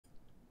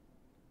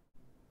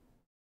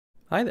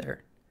Hi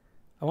there.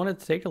 I wanted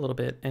to take a little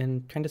bit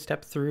and kind of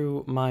step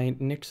through my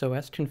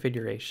NixOS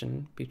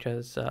configuration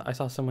because I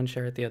saw someone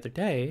share it the other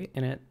day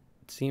and it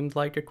seemed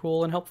like a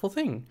cool and helpful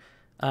thing.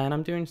 And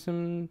I'm doing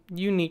some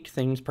unique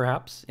things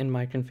perhaps in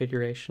my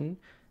configuration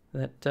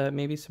that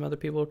maybe some other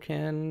people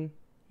can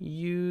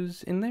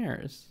use in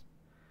theirs.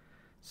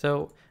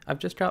 So I've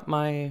just got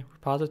my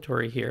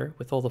repository here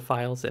with all the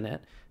files in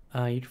it.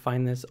 You can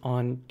find this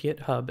on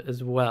GitHub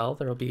as well.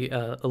 There will be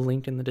a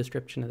link in the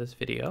description of this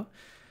video.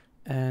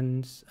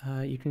 And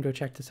you can go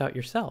check this out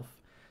yourself.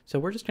 So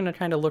we're just going to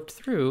kind of look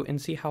through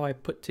and see how I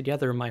put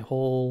together my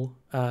whole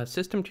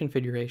system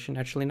configuration,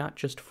 actually not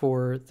just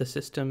for the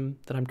system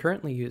that I'm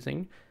currently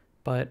using,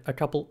 but a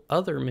couple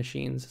other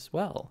machines as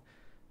well.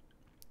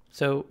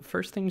 So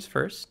first things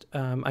first,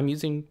 I'm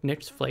using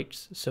NixOS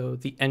Flakes, so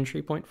the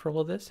entry point for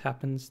all of this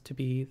happens to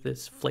be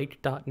this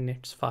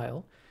flake.nix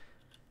file.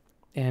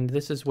 And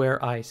this is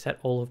where I set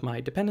all of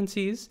my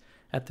dependencies.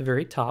 At the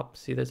very top,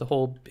 see there's a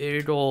whole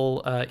big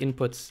ol'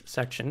 inputs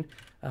section.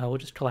 We'll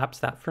just collapse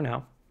that for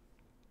now.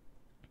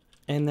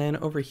 And then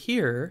over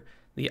here,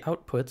 the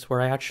outputs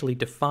where I actually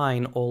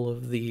define all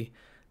of the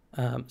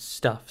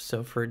stuff.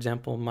 So for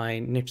example,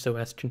 my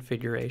NixOS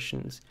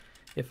configurations.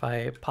 If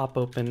I pop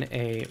open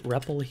a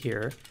REPL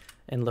here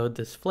and load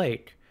this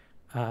flake,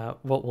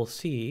 what we'll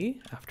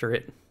see after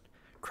it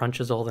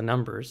crunches all the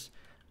numbers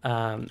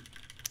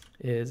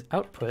is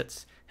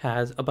outputs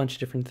has a bunch of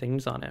different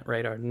things on it,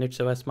 right? Our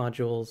NixOS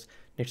modules,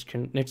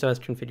 NixOS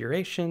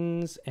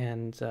configurations,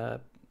 and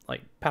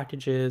like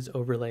packages,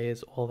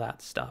 overlays, all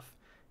that stuff.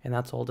 And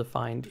that's all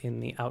defined in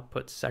the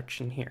outputs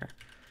section here.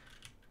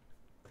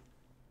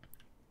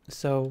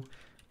 So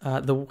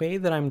the way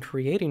that I'm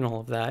creating all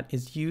of that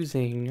is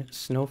using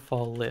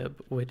Snowfall Lib,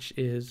 which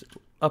is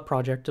a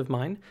project of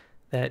mine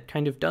that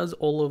kind of does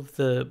all of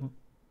the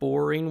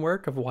boring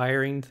work of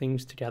wiring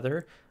things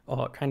together,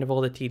 kind of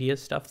all the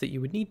tedious stuff that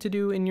you would need to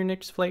do in your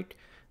NixOS Flake.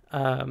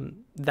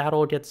 That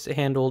all gets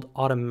handled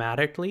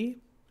automatically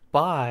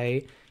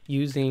by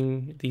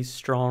using these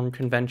strong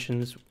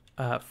conventions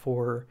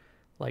for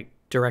like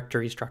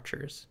directory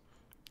structures.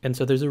 And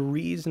so there's a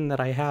reason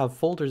that I have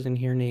folders in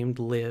here named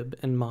lib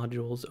and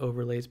modules,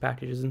 overlays,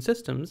 packages, and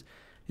systems,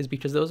 is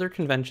because those are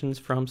conventions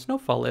from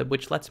Snowfall Lib,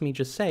 which lets me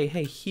just say,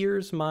 hey,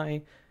 here's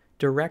my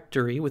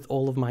directory with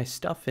all of my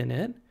stuff in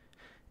it,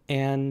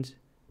 and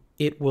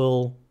it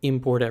will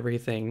import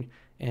everything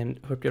and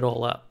hook it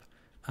all up.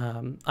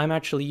 I'm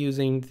actually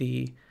using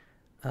the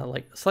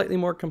like slightly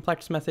more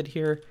complex method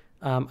here.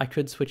 I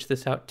could switch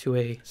this out to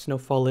a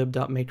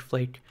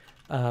snowfalllib.makeflake,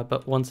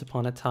 but once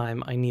upon a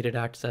time I needed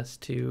access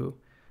to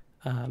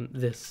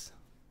this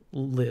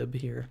lib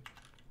here.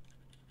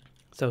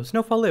 So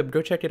Snowfall Lib,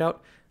 go check it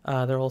out.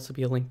 There'll also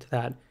be a link to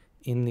that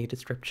in the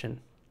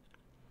description.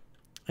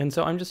 And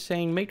so I'm just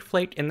saying make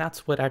flake, and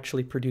that's what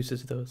actually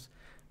produces those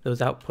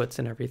outputs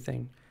and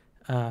everything.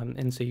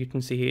 And so you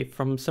can see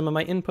from some of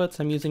my inputs,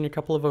 I'm using a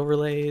couple of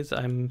overlays.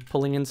 I'm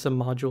pulling in some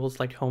modules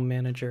like Home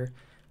Manager,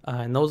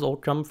 and those all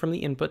come from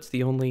the inputs.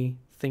 The only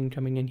thing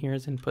coming in here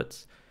is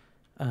inputs.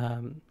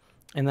 And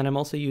then I'm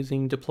also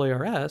using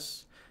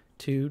deploy.rs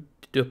to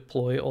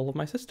deploy all of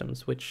my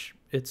systems, which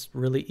it's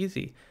really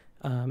easy.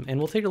 And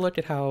we'll take a look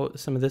at how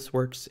some of this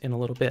works in a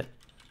little bit.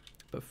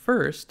 But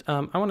first,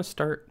 I want to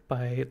start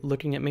by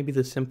looking at maybe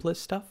the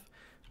simplest stuff,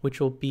 which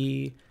will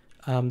be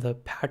the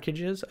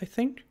packages, I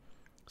think.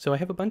 So I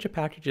have a bunch of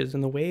packages,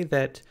 and the way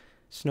that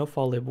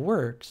Snowfall Lib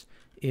works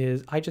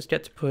is I just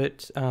get to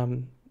put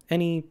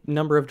any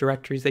number of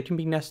directories. They can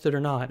be nested or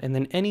not, and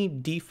then any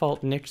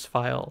default Nix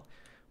file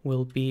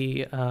will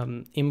be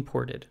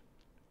imported.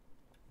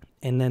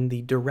 And then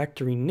the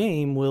directory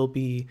name will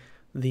be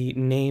the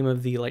name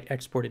of the like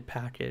exported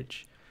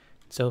package.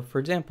 So for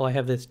example, I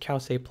have this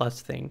cowsay plus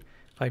thing.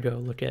 If I go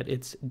look at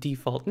its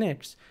default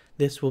Nix,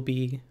 this will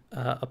be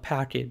a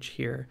package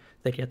here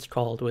that gets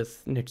called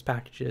with Nix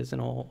packages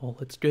and all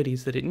its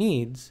goodies that it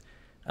needs.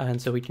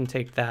 And so we can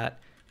take that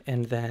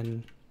and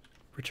then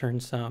return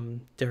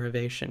some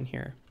derivation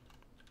here.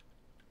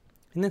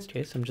 In this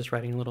case, I'm just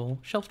writing a little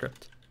shell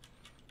script.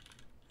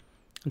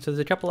 And so there's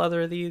a couple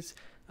other of these.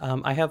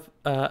 I have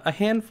a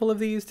handful of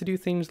these to do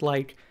things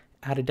like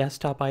add a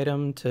desktop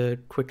item to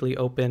quickly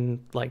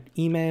open like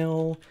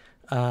email.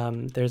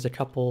 There's a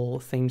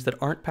couple things that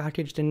aren't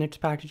packaged in Nix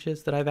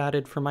packages that I've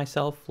added for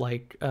myself,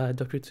 like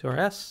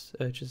Dokutsu.rs,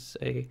 which is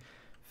a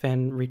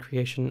fan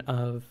recreation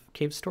of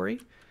Cave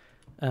Story.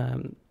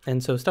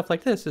 And so stuff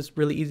like this is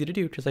really easy to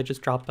do because I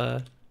just drop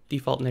a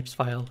default Nix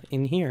file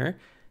in here,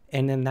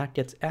 and then that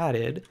gets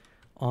added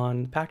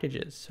on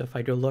packages. So if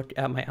I go look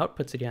at my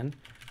outputs again,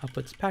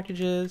 outputs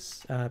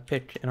packages,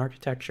 pick an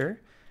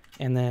architecture,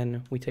 and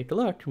then we take a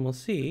look and we'll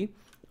see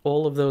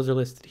all of those are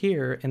listed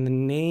here, and the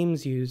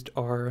names used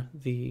are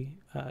the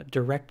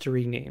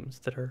directory names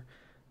that are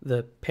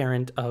the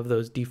parent of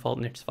those default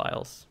Nix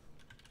files.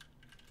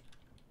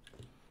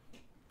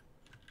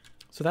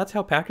 So that's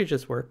how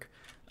packages work.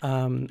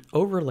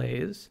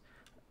 Overlays,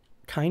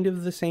 kind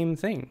of the same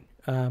thing,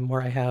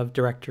 where I have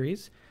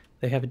directories.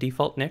 They have a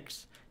default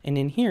Nix, and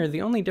in here,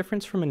 the only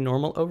difference from a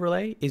normal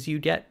overlay is you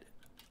get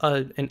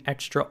an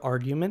extra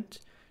argument.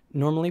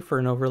 Normally for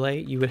an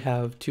overlay, you would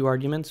have 2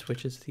 arguments,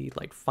 which is the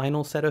like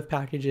final set of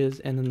packages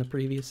and then the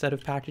previous set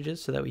of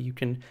packages, so that way you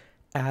can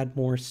add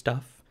more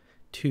stuff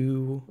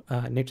to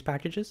Nix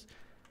packages.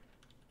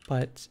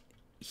 But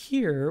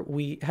here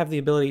we have the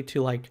ability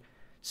to like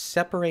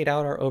separate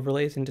out our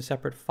overlays into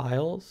separate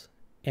files,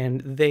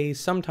 and they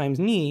sometimes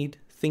need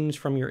things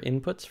from your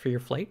inputs for your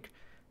Flake,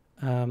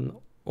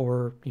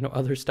 or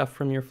other stuff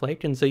from your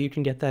Flake, and so you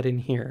can get that in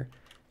here.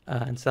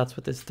 And so that's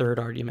what this third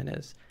argument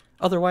is.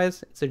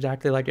 Otherwise, it's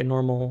exactly like a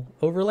normal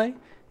overlay.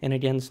 And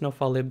again,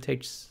 Snowfall Lib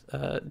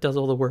does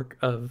all the work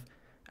of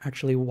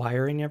actually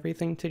wiring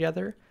everything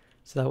together.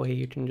 So that way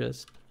you can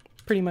just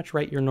pretty much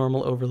write your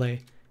normal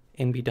overlay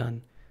and be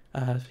done.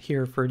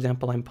 Here, for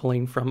example, I'm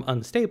pulling from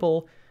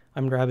unstable.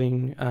 I'm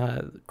grabbing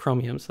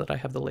Chromium so that I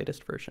have the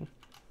latest version.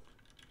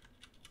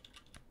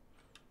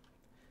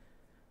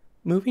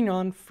 Moving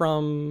on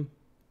from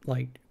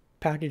like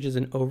packages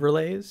and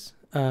overlays,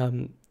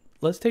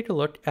 let's take a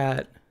look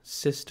at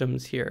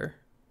systems here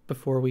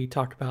before we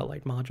talk about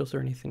like modules or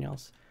anything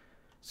else.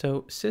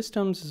 So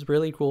systems is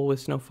really cool with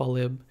Snowfall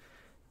Lib.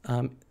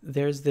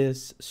 There's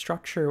this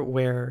structure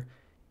where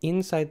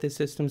inside the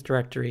systems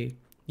directory,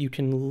 you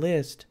can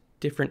list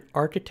different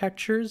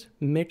architectures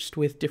mixed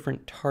with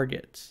different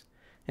targets.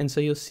 And so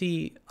you'll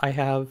see I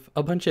have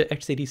a bunch of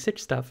x86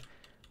 stuff,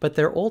 but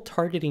they're all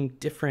targeting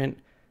different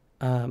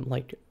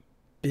like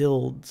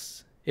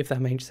builds, if that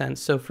makes sense.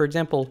 So for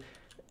example,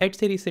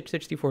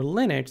 x86-64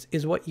 Linux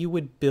is what you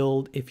would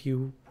build if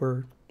you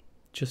were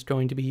just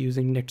going to be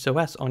using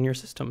NixOS on your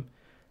system.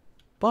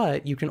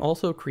 But you can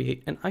also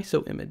create an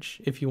ISO image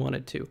if you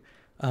wanted to,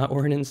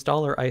 or an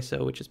installer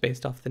ISO, which is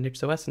based off the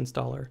NixOS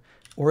installer,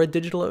 or a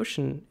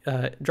DigitalOcean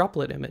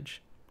droplet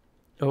image,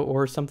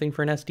 or something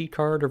for an SD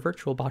card or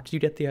VirtualBox. You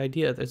get the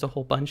idea. There's a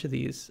whole bunch of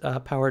these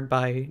powered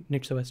by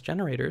NixOS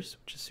generators,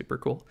 which is super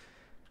cool.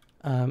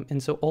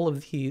 And so all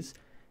of these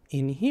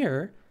in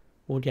here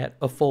will get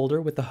a folder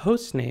with the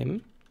host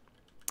name,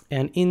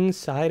 and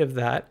inside of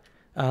that,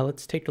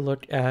 let's take a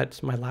look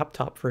at my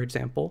laptop, for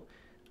example.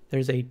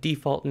 There's a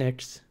default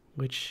Nix,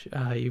 which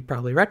you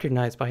probably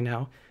recognize by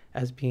now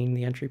as being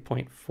the entry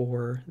point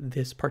for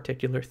this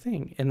particular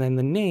thing. And then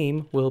the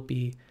name will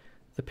be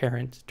the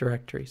parent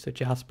directory, so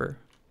Jasper.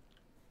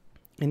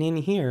 And in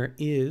here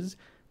is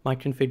my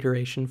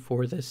configuration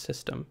for this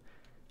system.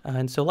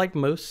 And so like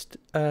most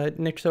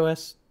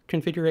NixOS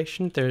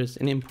configuration, there's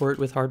an import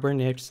with hardware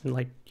Nix, and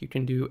like you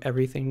can do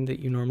everything that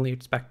you normally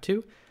expect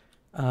to.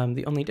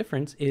 The only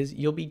difference is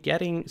you'll be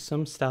getting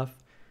some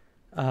stuff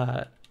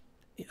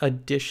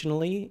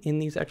additionally in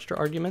these extra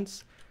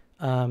arguments.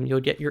 You'll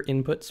get your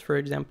inputs, for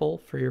example,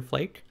 for your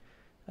Flake.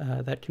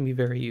 That can be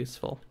very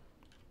useful.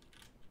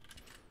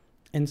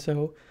 And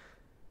so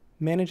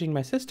managing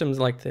my systems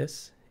like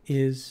this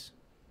is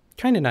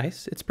kind of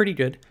nice. It's pretty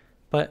good.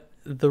 But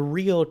the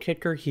real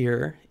kicker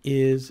here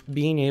is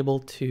being able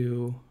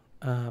to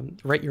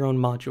write your own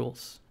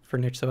modules for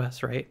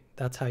NixOS, right?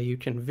 That's how you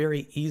can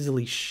very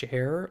easily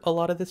share a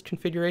lot of this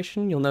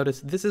configuration. You'll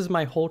notice this is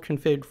my whole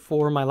config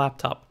for my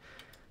laptop.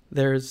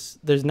 There's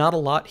not a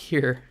lot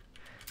here.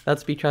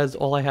 That's because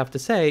all I have to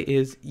say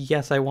is,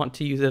 yes, I want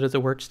to use it as a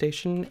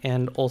workstation,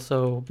 and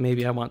also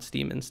maybe I want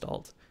Steam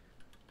installed.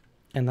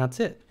 And that's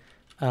it.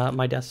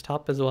 My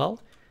desktop as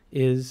well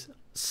is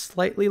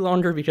slightly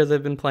longer because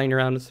I've been playing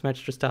around with some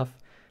extra stuff.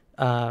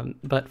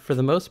 But for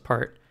the most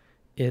part,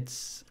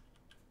 it's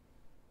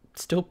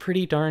still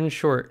pretty darn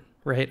short,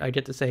 right? I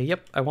get to say,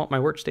 yep, I want my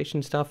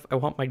workstation stuff. I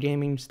want my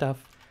gaming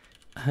stuff.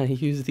 I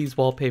use these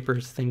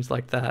wallpapers, things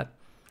like that.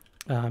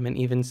 And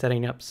even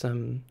setting up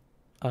some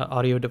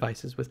audio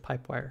devices with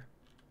Pipewire.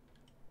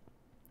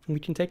 We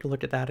can take a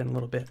look at that in a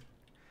little bit.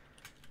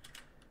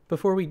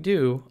 Before we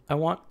do, I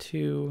want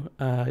to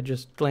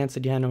just glance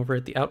again over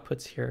at the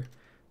outputs here,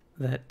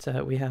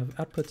 that we have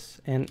outputs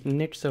and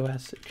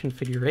NixOS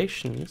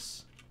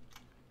configurations.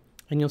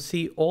 And you'll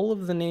see all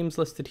of the names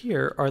listed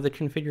here are the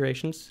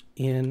configurations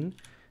in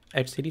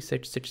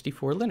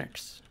x86-64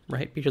 Linux,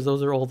 right? Because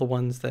those are all the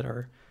ones that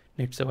are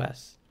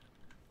NixOS.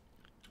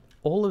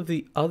 All of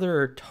the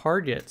other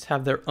targets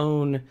have their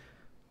own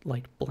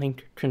like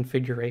blank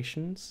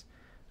configurations.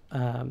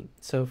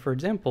 So for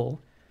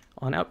example,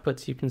 on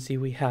outputs, you can see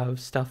we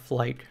have stuff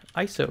like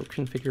ISO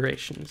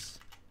configurations.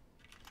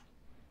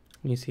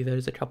 And you see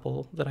there's a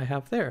couple that I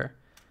have there.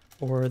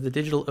 Or the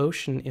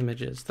DigitalOcean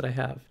images that I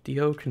have,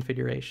 DO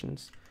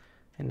configurations.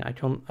 And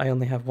I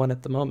only have one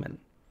at the moment.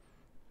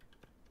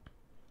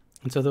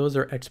 And so those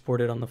are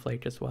exported on the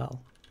Flake as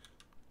well.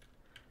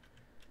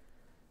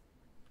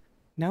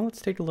 Now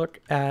let's take a look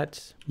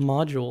at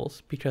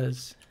modules,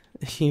 because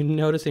you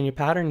notice in your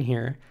pattern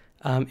here,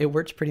 it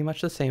works pretty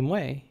much the same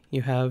way.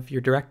 You have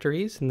your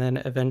directories, and then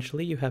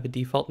eventually you have a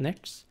default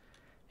Nix.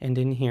 And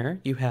in here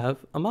you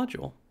have a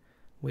module,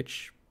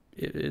 which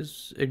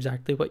is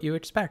exactly what you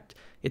expect.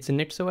 It's a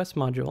NixOS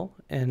module,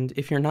 and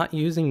if you're not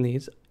using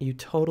these, you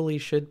totally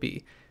should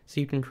be.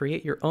 So you can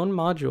create your own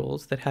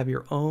modules that have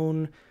your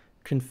own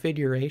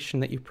configuration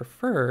that you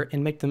prefer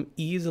and make them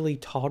easily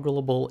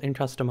toggleable and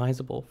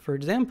customizable. For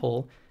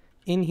example,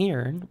 in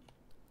here,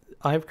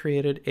 I've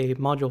created a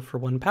module for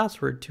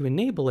 1Password to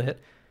enable it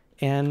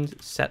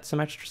and set some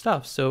extra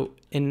stuff. So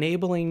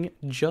enabling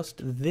just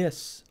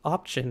this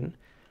option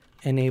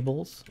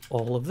enables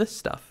all of this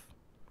stuff,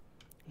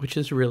 which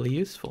is really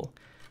useful.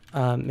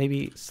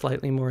 Maybe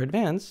slightly more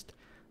advanced,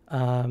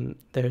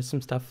 there's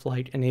some stuff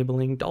like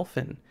enabling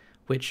Dolphin,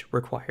 which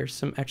requires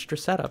some extra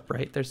setup,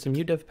 right? There's some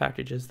UDEV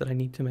packages that I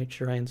need to make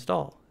sure I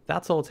install.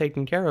 That's all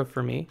taken care of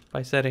for me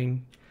by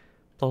setting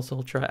plus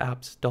ultra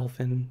apps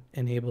Dolphin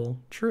enable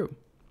true.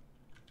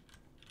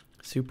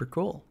 Super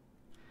cool.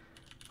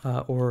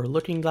 Or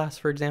Looking Glass,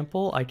 for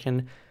example, I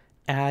can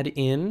add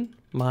in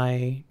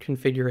my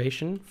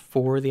configuration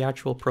for the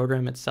actual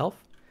program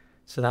itself.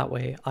 So that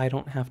way I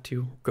don't have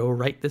to go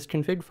write this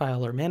config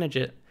file or manage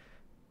it.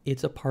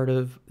 It's a part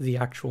of the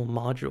actual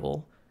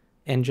module.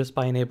 And just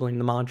by enabling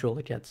the module,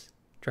 it gets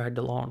dragged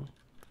along,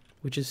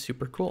 which is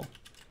super cool.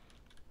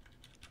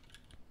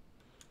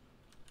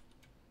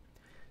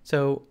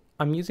 So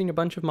I'm using a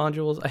bunch of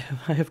modules.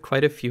 I have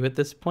quite a few at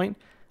this point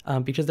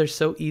because they're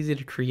so easy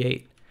to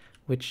create,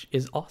 which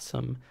is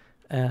awesome.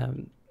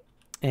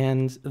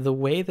 And the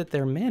way that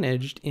they're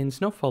managed in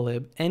Snowfall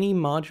Lib, any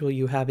module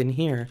you have in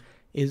here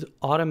is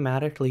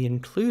automatically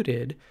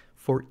included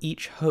for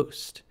each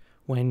host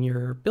when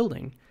you're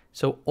building.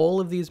 So all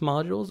of these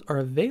modules are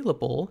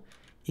available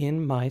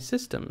in my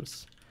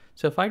systems.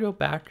 So if I go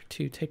back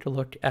to take a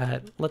look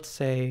at, let's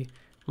say,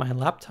 my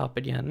laptop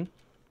again,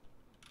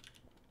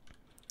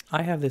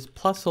 I have this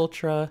plus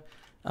ultra,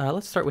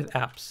 let's start with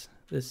apps,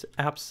 this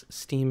apps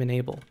Steam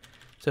enable.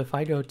 So if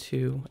I go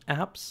to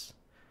apps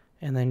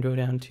and then go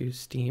down to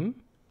Steam,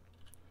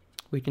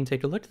 we can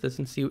take a look at this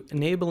and see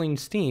enabling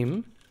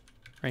Steam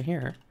right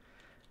here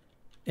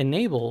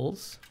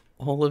enables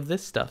all of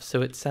this stuff.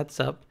 So it sets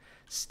up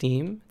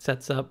Steam,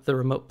 sets up the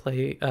remote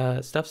play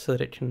stuff so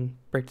that it can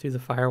break through the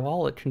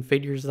firewall. It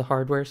configures the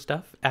hardware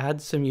stuff,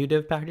 adds some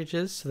UDEV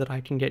packages so that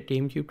I can get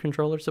GameCube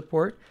controller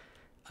support,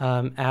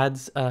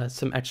 adds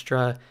some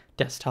extra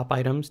desktop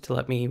items to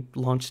let me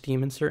launch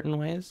Steam in certain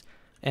ways,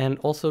 and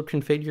also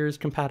configures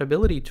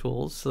compatibility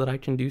tools so that I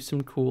can do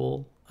some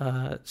cool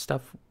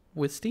stuff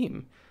with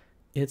Steam.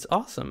 It's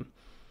awesome.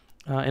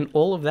 And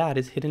all of that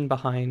is hidden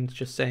behind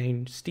just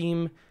saying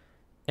Steam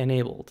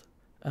enabled.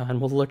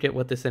 And we'll look at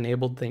what this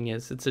enabled thing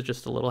is. It's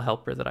just a little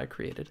helper that I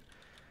created.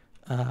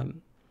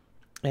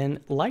 And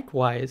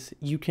likewise,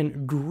 you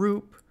can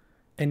group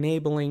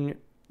enabling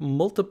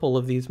multiple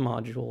of these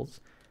modules.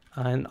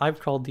 And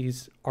I've called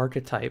these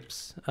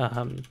archetypes.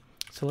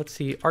 So let's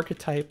see,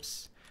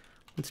 archetypes.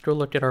 Let's go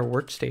look at our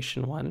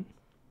workstation one.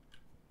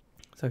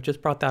 So I've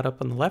just brought that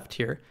up on the left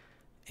here.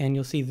 And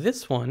you'll see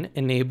this one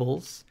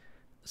enables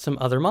some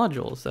other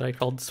modules that I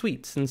called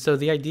suites. And so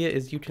the idea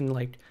is you can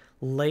like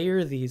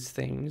layer these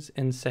things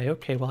and say,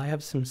 okay, well, I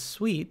have some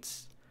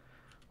suites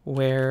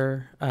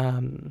where,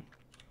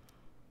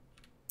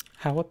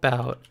 how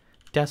about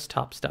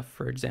desktop stuff,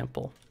 for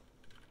example?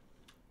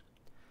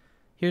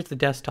 Here's the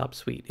desktop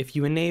suite. If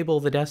you enable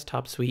the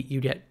desktop suite,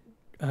 you get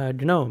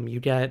GNOME, you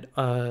get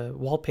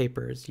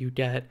wallpapers, you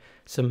get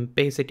some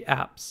basic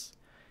apps.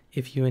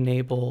 If you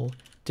enable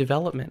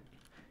development,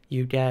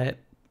 you get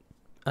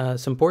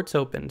some ports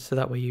open, so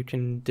that way you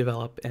can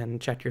develop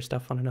and check your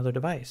stuff on another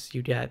device.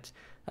 You get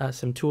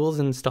some tools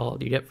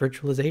installed. You get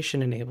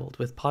virtualization enabled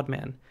with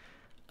Podman.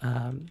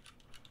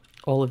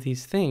 All of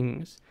these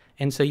things.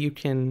 And so you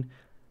can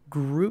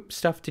group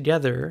stuff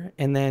together,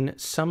 and then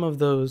some of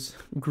those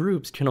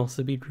groups can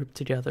also be grouped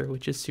together,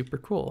 which is super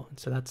cool. And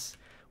so that's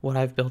what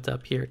I've built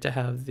up here, to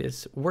have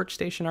this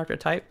workstation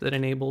archetype that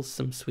enables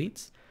some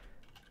suites,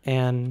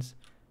 and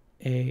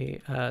a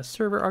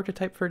server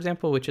archetype, for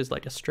example, which is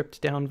like a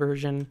stripped down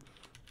version,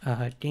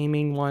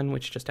 gaming one,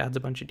 which just adds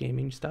a bunch of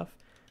gaming stuff.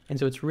 And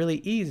so it's really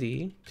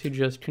easy to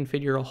just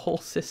configure a whole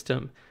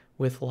system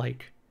with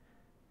like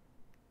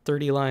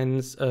 30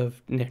 lines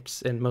of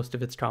Nix and most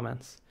of its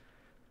comments.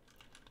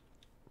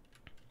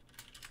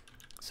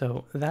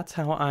 So that's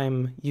how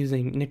I'm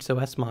using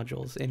NixOS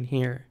modules in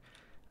here.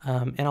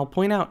 And I'll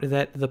point out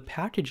that the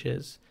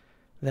packages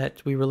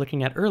that we were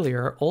looking at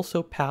earlier are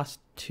also passed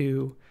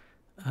to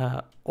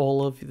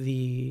all of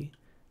the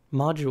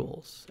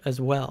modules as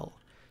well.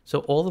 So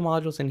all the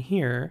modules in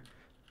here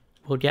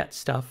will get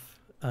stuff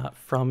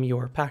from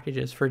your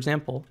packages. For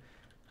example,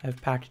 I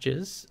have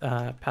packages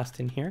passed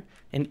in here,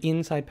 and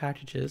inside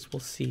packages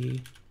we'll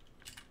see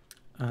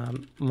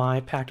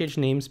my package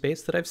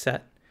namespace that I've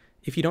set.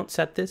 If you don't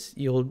set this,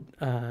 you'll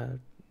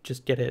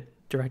just get it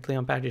directly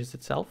on packages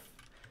itself.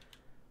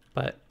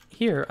 But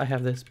here I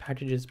have this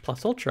packages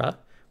plus ultra,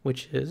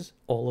 which is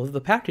all of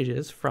the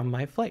packages from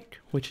my Flake,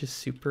 which is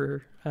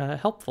super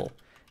helpful.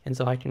 And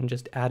so I can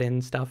just add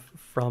in stuff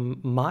from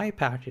my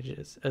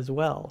packages as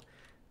well,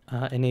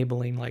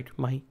 enabling like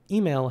my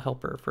email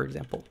helper, for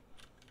example.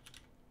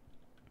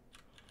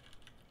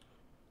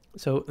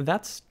 So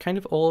that's kind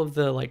of all of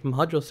the like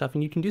module stuff,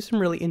 and you can do some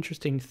really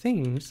interesting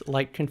things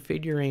like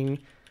configuring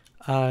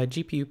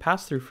GPU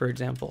pass-through, for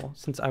example.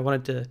 Since I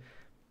wanted to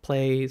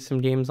play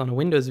some games on a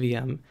Windows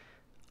VM,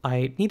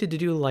 I needed to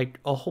do like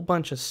a whole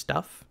bunch of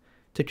stuff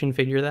to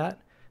configure that.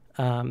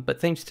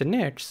 But thanks to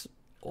Nix,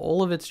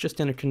 all of it's just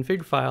in a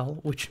config file,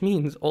 which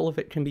means all of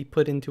it can be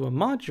put into a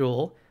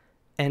module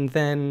and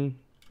then,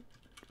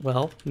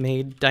 well,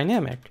 made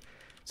dynamic.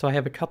 So I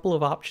have a couple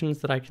of options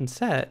that I can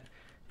set,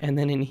 and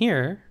then in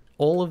here,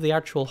 all of the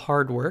actual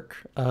hard work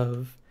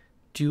of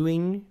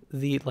doing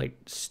the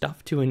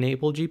stuff to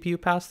enable GPU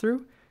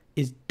pass-through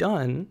is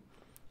done.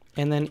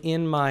 And then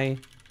in my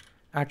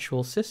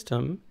actual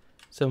system,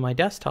 so my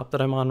desktop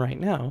that I'm on right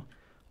now,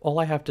 all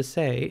I have to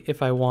say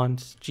if I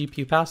want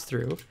GPU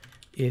pass-through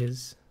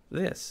is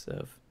this,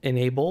 of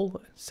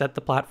enable, set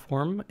the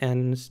platform,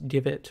 and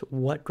give it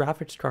what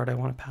graphics card I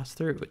want to pass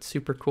through. It's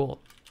super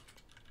cool.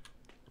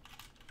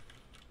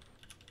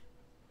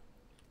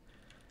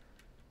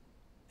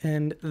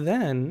 And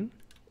then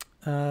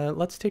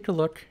let's take a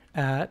look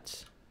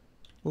at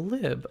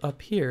lib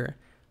up here,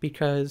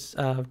 because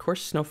of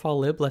course Snowfall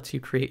Lib lets you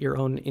create your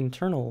own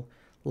internal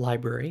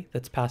library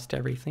that's passed to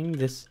everything.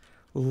 This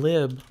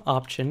lib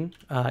option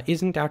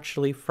isn't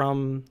actually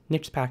from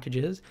Nix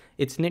packages.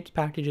 It's Nix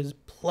packages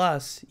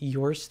plus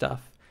your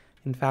stuff.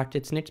 In fact,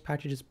 it's Nix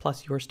packages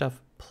plus your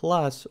stuff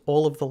plus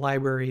all of the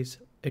libraries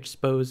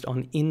exposed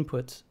on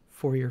inputs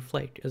for your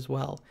Flake as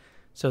well.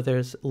 So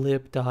there's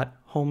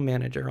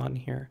lib.homemanager on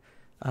here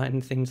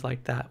and things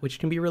like that, which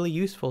can be really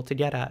useful to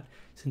get at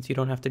since you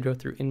don't have to go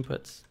through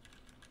inputs.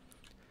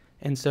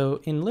 And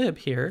so in lib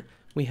here,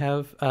 we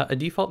have a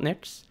default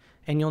Nix.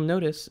 And you'll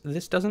notice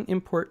this doesn't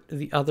import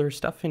the other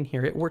stuff in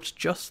here. It works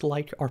just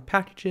like our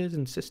packages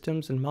and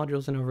systems and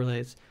modules and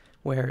overlays,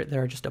 where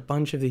there are just a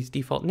bunch of these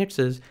default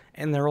Nixes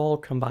and they're all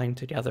combined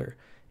together.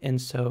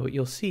 And so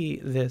you'll see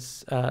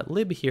this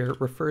lib here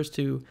refers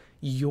to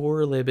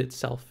your lib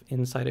itself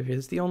inside of it.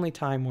 It's the only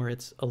time where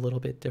it's a little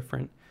bit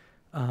different.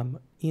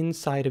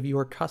 Inside of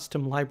your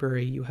custom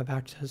library, you have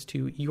access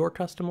to your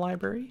custom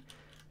library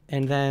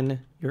and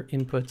then your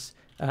inputs.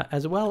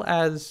 As well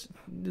as,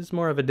 this is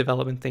more of a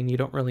development thing, you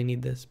don't really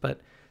need this,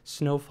 but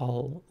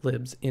Snowfall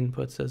Lib's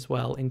inputs as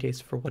well, in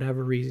case for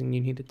whatever reason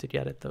you needed to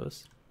get at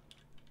those.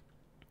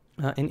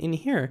 And in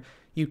here,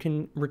 you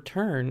can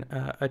return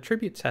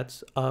attribute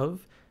sets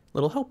of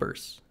little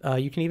helpers.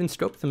 You can even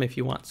scope them if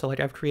you want. So like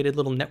I've created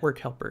little network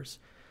helpers.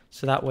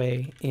 So that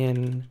way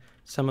in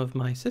some of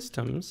my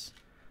systems,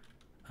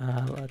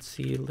 let's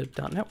see,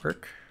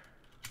 lib.network.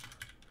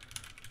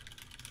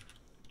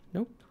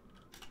 Nope.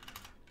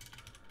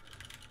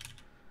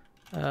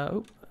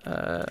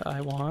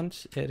 I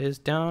want, it is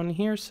down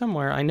here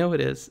somewhere. I know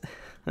it is.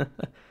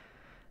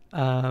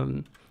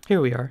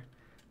 Here we are.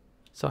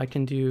 So I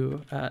can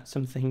do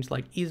some things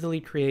like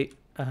easily create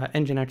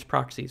Nginx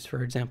proxies,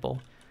 for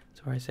example.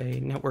 So I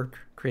say network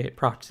create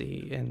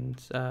proxy and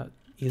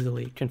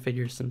easily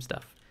configure some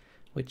stuff,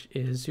 which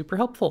is super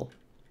helpful.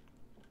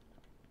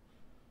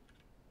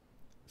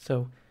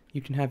 So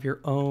you can have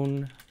your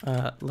own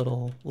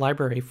little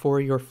library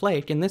for your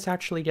Flake, and this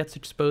actually gets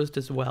exposed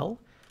as well.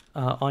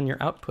 On your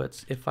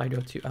outputs, if I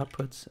go to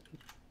outputs,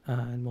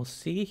 and we'll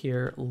see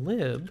here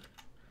lib,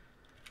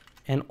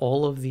 and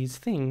all of these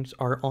things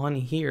are on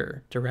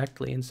here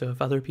directly. And so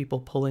if other people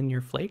pull in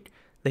your Flake,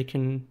 they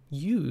can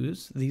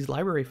use these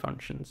library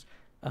functions,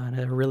 and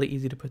they're really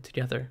easy to put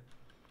together.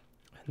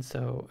 And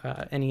so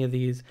any of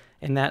these,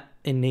 and that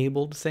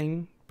enabled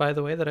thing, by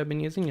the way, that I've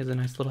been using is a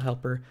nice little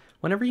helper.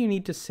 Whenever you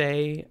need to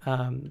say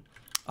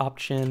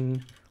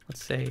option,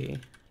 let's say,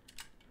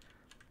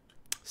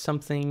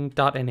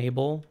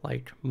 something.enable,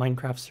 like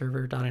Minecraft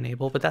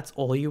server.enable, but that's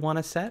all you want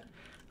to set.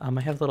 I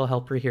have a little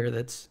helper here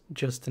that's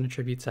just an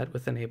attribute set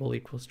with enable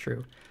equals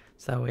true.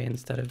 So that way,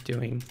 instead of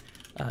doing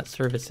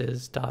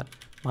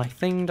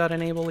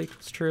services.mything.enable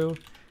equals true,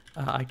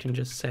 I can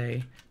just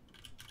say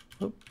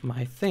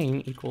my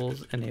thing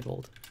equals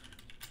enabled.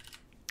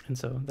 And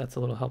so that's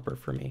a little helper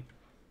for me.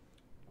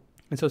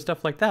 And so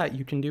stuff like that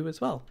you can do as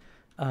well.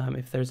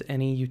 If there's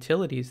any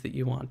utilities that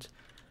you want.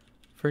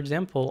 For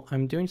example,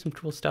 I'm doing some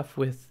cool stuff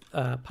with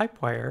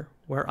Pipewire,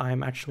 where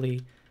I'm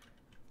actually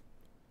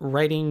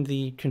writing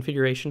the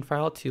configuration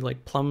file to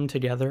like plumb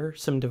together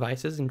some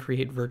devices and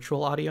create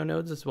virtual audio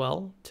nodes as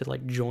well to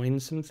like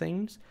join some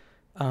things,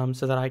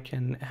 so that I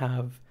can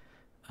have,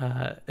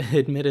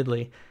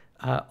 admittedly,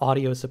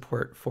 audio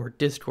support for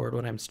Discord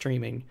when I'm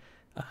streaming.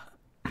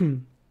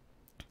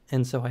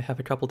 And so I have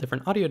a couple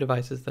different audio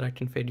devices that I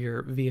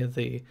configure via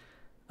the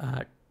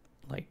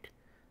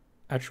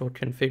actual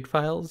config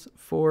files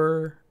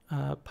for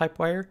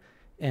Pipewire.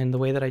 And the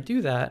way that I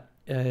do that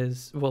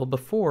is, well,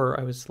 before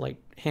I was like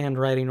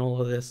handwriting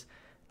all of this,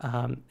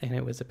 and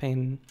it was a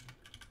pain.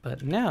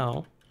 But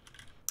now,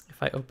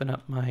 if I open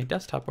up my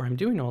desktop where I'm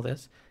doing all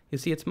this, you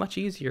see it's much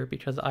easier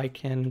because I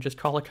can just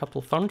call a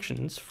couple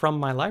functions from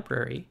my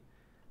library,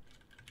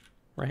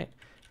 right?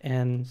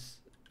 And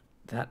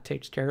that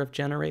takes care of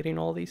generating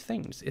all these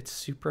things. It's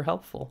super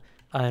helpful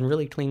and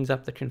really cleans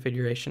up the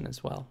configuration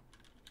as well.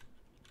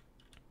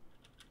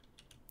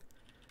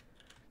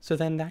 So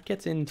then that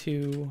gets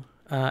into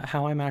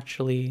how I'm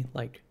actually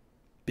like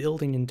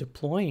building and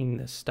deploying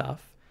this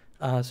stuff.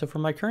 So for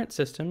my current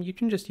system, you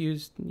can just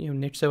use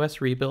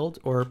NixOS rebuild,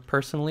 or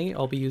personally,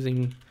 I'll be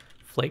using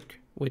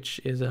Flake, which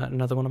is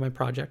another one of my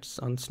projects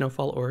on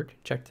snowfall.org.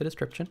 Check the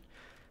description.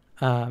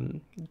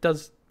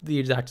 Does the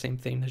exact same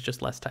thing. There's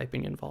just less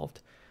typing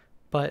involved.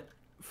 But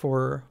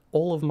for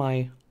all of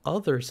my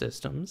other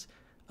systems,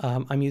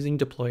 I'm using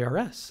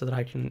deploy.rs so that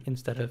I can,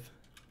 instead of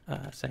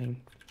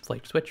saying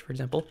Flake switch, for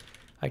example,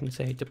 I can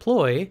say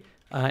deploy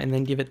and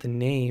then give it the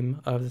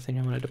name of the thing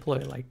I want to deploy,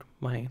 like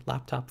my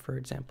laptop, for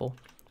example.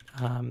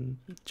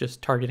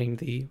 Just targeting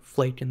the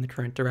Flake in the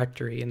current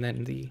directory and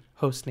then the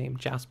host name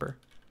Jasper.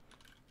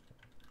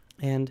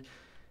 And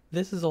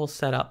this is all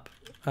set up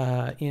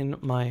in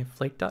my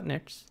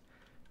flake.nix.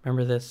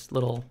 Remember this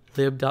little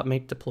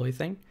lib.makeDeploy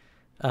thing?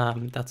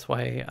 That's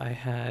why I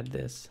had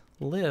this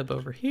lib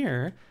over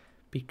here,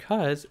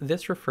 because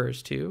this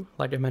refers to,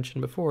 like I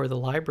mentioned before, the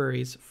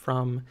libraries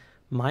from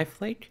my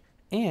Flake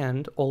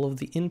and all of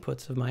the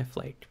inputs of my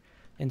Flake.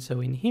 And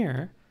so in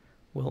here,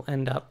 we'll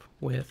end up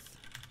with,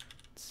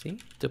 let's see,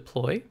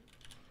 deploy.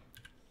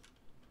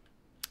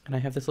 And I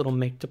have this little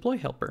make deploy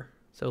helper.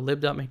 So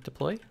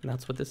lib.makeDeploy, and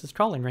that's what this is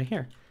calling right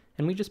here.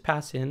 And we just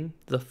pass in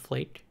the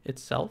Flake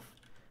itself.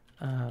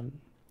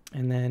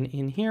 And then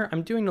in here,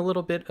 I'm doing a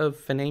little bit of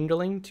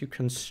finagling to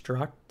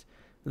construct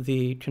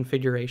the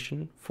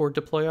configuration for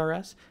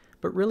deploy.rs,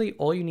 but really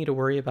all you need to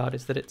worry about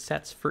is that it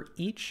sets for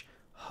each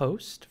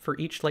host, for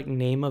each like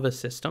name of a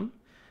system,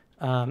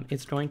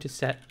 it's going to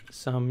set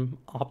some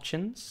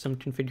options, some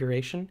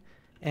configuration,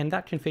 and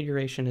that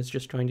configuration is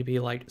just going to be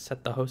like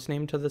set the host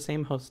name to the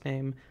same host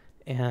name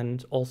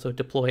and also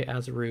deploy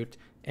as root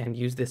and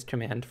use this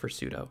command for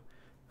sudo.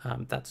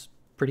 That's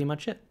pretty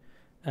much it.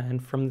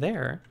 And from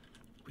there,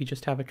 we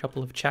just have a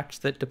couple of checks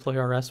that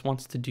deploy.rs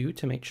wants to do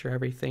to make sure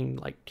everything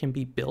like can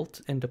be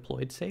built and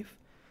deployed safe.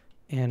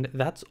 And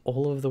that's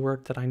all of the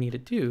work that I need to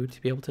do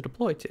to be able to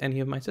deploy to any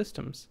of my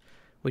systems,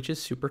 which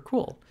is super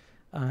cool.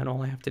 And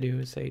all I have to do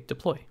is say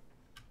deploy.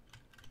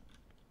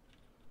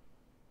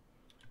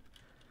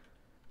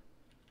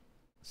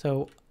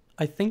 So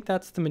I think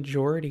that's the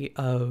majority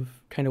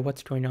of kind of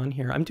what's going on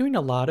here. I'm doing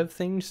a lot of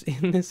things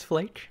in this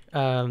Flake.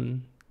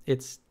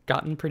 It's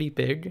gotten pretty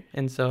big,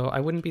 and so I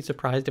wouldn't be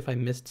surprised if I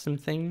missed some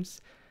things.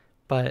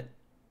 But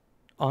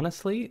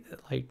honestly,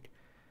 like,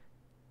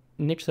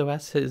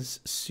 NixOS is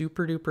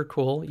super duper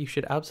cool. You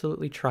should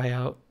absolutely try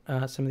out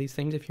some of these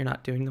things if you're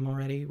not doing them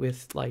already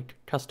with like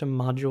custom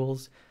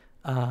modules.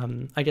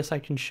 I guess I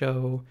can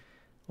show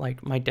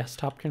like my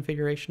desktop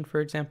configuration, for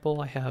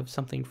example. I have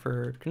something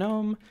for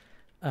GNOME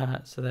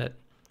so that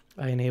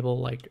I enable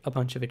like a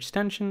bunch of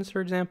extensions,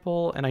 for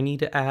example, and I need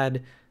to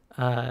add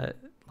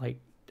like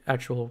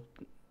actual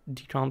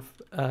dconf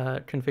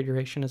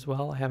configuration as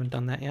well. I haven't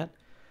done that yet.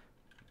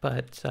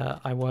 But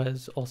I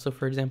was also,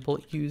 for example,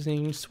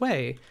 using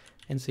Sway.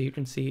 And so you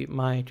can see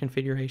my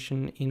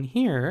configuration in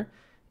here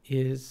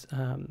is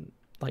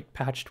like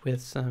patched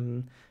with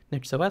some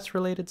NixOS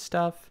related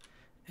stuff,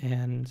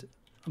 and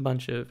a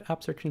bunch of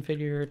apps are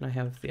configured, and I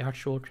have the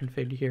actual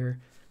config here.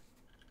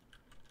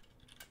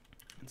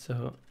 And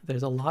so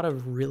there's a lot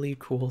of really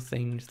cool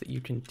things that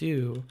you can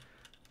do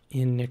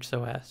in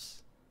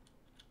NixOS.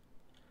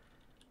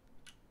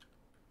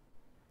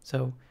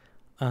 So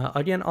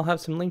again, I'll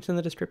have some links in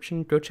the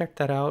description. Go check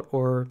that out,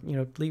 or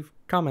leave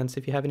comments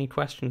if you have any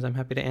questions. I'm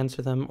happy to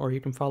answer them, or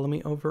you can follow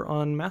me over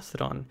on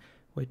Mastodon,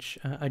 which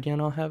again,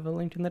 I'll have a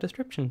link in the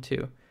description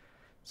too.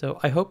 So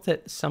I hope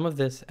that some of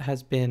this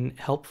has been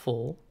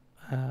helpful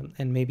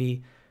and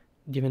maybe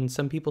given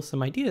some people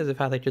some ideas of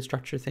how they could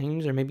structure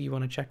things, or maybe you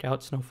want to check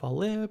out Snowfall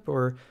Lib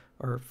or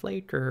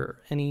Flake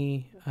or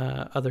any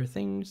other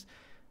things.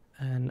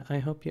 And I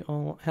hope you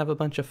all have a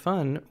bunch of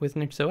fun with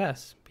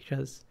NixOS,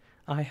 because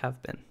I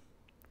have been.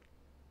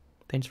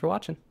 Thanks for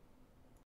watching.